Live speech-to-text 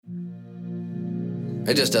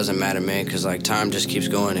It just doesn't matter, man, cause like time just keeps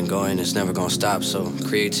going and going. It's never gonna stop, so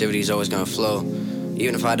creativity's always gonna flow.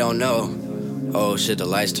 Even if I don't know. Oh shit, the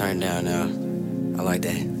lights turned down now. I like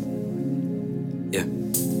that. Yeah.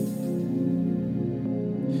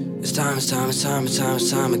 It's time, it's time, it's time, it's time, it's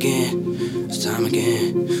time again. It's time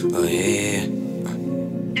again. Oh yeah.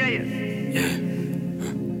 Yeah.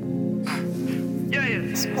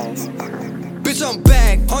 Bitch, I'm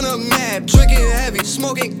back on the map, drinking heavy,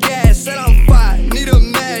 smoking gas, set on fire, need a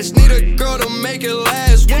match, need a girl to make it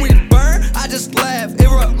last. When we burn, I just laugh, it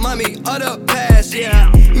remind me of the past,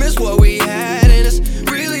 yeah. Miss what we had, and it's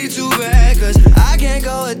really too bad, cause I can't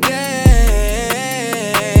go a day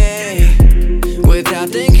without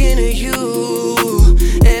thinking of you,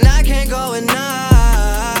 and I can't go a night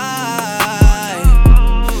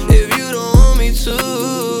if you don't want me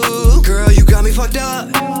to. Girl, you got me fucked up.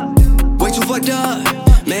 Way too fucked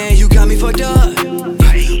up, man, you got me fucked up.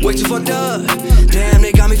 Way too fucked up, damn,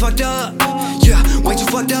 they got me fucked up. Yeah, way too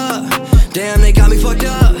fucked up, damn, they got me fucked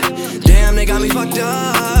up. Damn, they got me fucked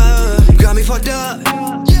up. Got me fucked up.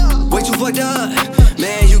 Way too fucked up,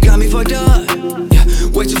 man, you got me fucked up. Yeah,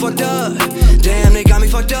 way too fucked up, damn, they got me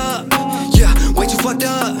fucked up. Yeah, way too fucked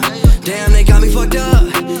up, damn, they got me fucked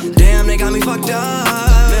up. Damn, they got me fucked up.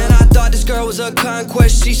 Man, I thought this girl was a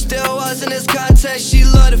conquest, she still was in this contest. She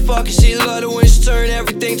loved to fuck and she loved to win, she turned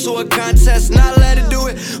everything to a contest. Not let her do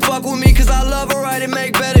it, fuck with me cause I love her, write and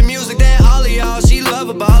make better music than all of y'all. She love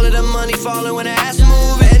about all of the money falling when her ass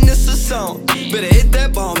move, and this a song. Better hit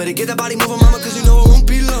that ball, better get that body moving, mama, cause you know it won't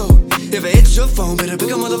be low. If it hits your phone, better pick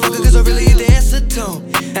a motherfucker cause I really hit the answer tone.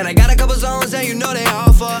 And I got a couple zones and you know they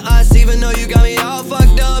all for us. Even though you got me all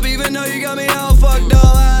fucked up, even though you got me all fucked up,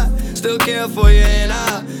 I still care for you and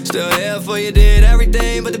I still here for you. Did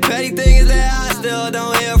everything, but the petty thing is that I still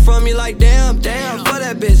don't hear from you. Like damn, for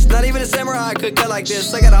that bitch. Not even a samurai could cut like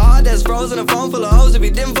this. I got a heart that's frozen, a phone full of hoes. If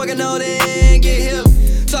you didn't fucking know, then get hip.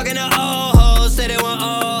 Talking to old hoes, say they want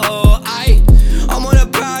old hoes. I'm on a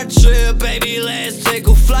power trip, baby, let's take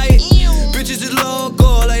a flight. Bitches is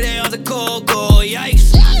local, like they off the coco,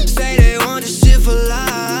 yikes. Say they want this shit for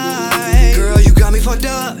life. Girl, you got me fucked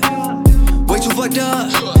up. Way too fucked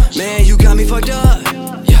up, man, you got me fucked up.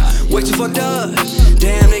 Yeah, way too fucked up.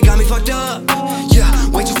 Damn, they got me fucked up. Yeah,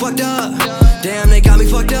 way too fucked up. Damn, they got me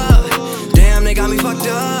fucked up. Damn, they got me fucked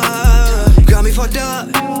up. Got me fucked up.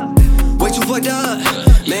 Way too fucked up,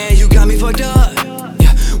 man, you got me fucked up.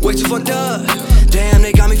 Yeah, way too fucked up. Damn,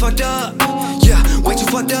 they got me fucked up. Yeah, way too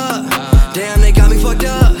fucked up. Damn, they got me fucked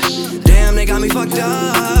up. Damn, they got me fucked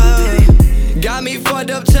up. Got me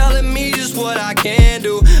fucked up, telling me just what I can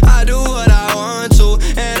do. I do what I want to,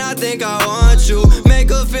 and I think I want you. Make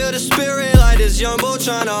her feel the spirit like this young boy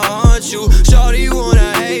tryna haunt you. Shorty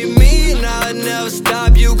wanna hate me, and I'll never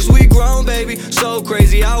stop you. Cause we grown, baby, so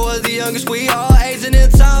crazy. I was the youngest, we all aging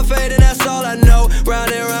in time fading, that's all I know.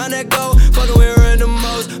 Round and round that go, fucking with her in the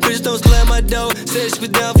most. Bitch don't slam my dough, said she was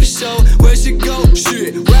down for show. Where she go?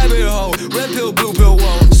 Shit, rabbit hole, red pill, blue pill,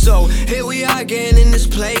 whoa. So here we are again in this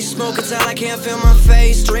place, smoking till I can't feel my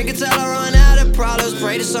face, drinking till I run out of problems.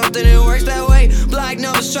 Pray to something that works that way. Black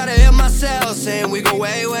numbers try to hit myself, saying we go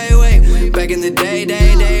way, way, way back in the day.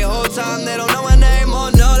 Whole time they don't know my name. Oh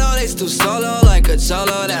no, they still solo like a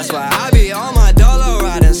cholo. That's why I be on my dolo,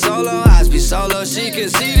 riding solo. I be solo, she can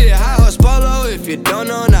see the high horse polo. If you don't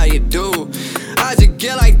know, now you do. I just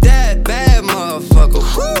get like that, bad motherfucker.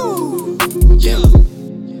 Whoo, yeah.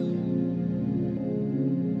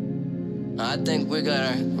 I think we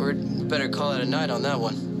better call it a night on that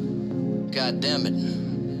one. God damn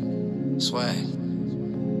it. Swag.